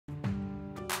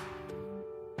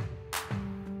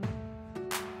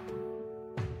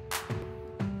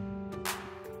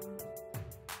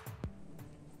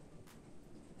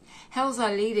How was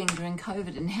I leading during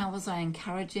COVID, and how was I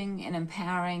encouraging and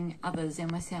empowering others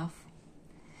and myself?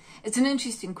 It's an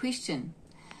interesting question.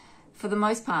 For the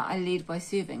most part, I lead by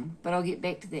serving, but I'll get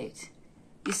back to that.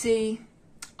 You see,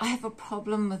 I have a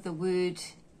problem with the word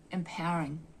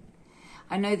empowering.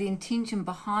 I know the intention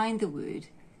behind the word,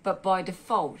 but by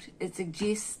default, it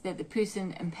suggests that the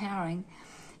person empowering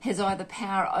has either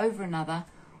power over another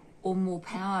or more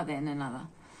power than another.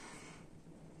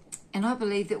 And I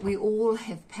believe that we all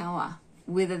have power,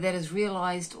 whether that is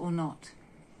realised or not.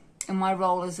 And my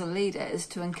role as a leader is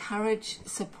to encourage,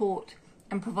 support,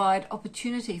 and provide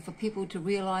opportunity for people to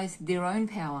realise their own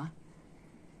power.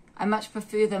 I much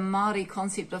prefer the Māori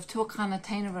concept of tuakana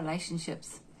teina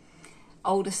relationships.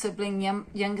 Older sibling,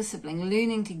 younger sibling,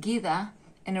 learning together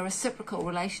in a reciprocal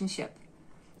relationship.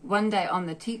 One day I'm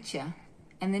the teacher,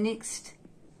 and the next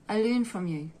I learn from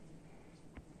you.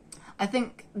 I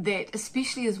think that,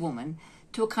 especially as women,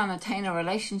 tuakana teina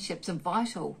relationships are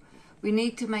vital. We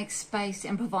need to make space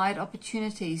and provide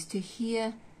opportunities to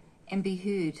hear and be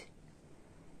heard,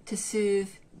 to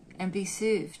serve and be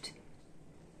served,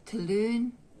 to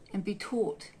learn and be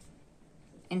taught,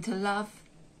 and to love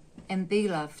and be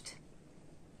loved.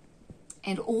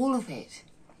 And all of that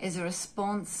as a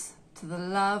response to the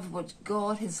love which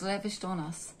God has lavished on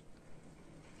us.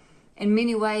 In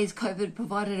many ways, COVID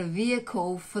provided a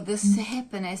vehicle for this to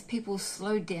happen as people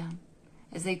slowed down,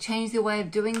 as they changed their way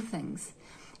of doing things,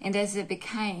 and as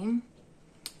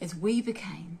we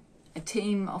became a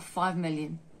team of 5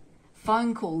 million.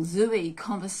 Phone calls, zooey,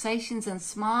 conversations and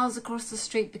smiles across the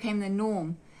street became the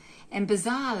norm. And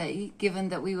bizarrely, given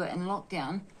that we were in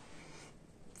lockdown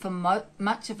for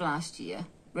much of last year,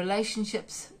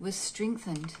 relationships were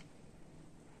strengthened.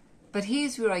 But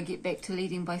here's where I get back to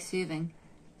leading by serving.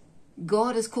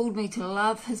 God has called me to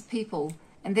love his people,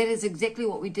 and that is exactly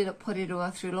what we did at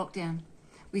Porirua through lockdown.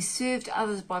 We served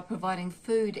others by providing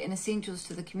food and essentials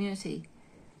to the community.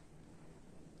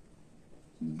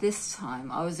 This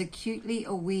time I was acutely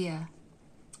aware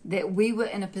that we were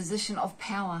in a position of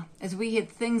power, as we had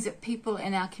things that people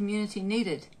in our community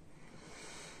needed.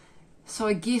 So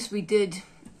I guess we did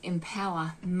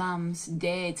empower mums,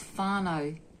 dads,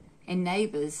 whānau and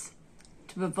neighbours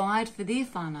to provide for their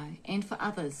whānau and for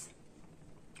others.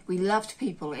 We loved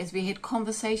people as we had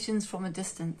conversations from a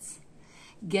distance,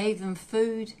 gave them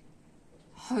food,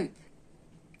 hope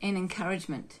and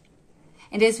encouragement.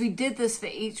 And as we did this for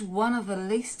each one of the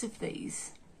least of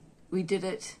these, we did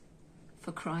it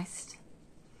for Christ.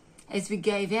 As we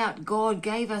gave out, God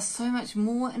gave us so much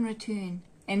more in return,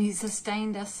 and he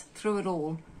sustained us through it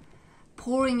all,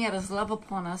 pouring out his love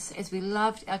upon us as we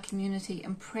loved our community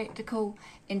in practical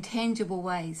and tangible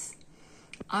ways.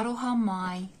 Aroha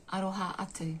mai, aroha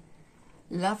atu.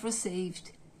 Love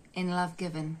received and love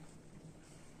given.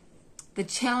 The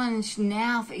challenge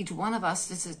now for each one of us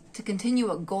is to continue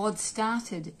what God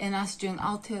started in us during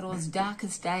Aotearoa's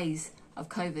darkest days of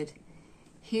COVID.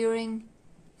 Hearing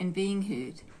and being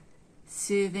heard,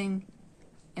 serving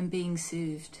and being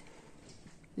served,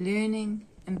 learning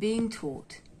and being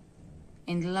taught,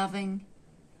 and loving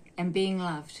and being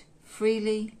loved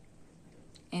freely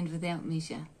and without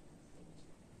measure.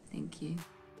 Thank you.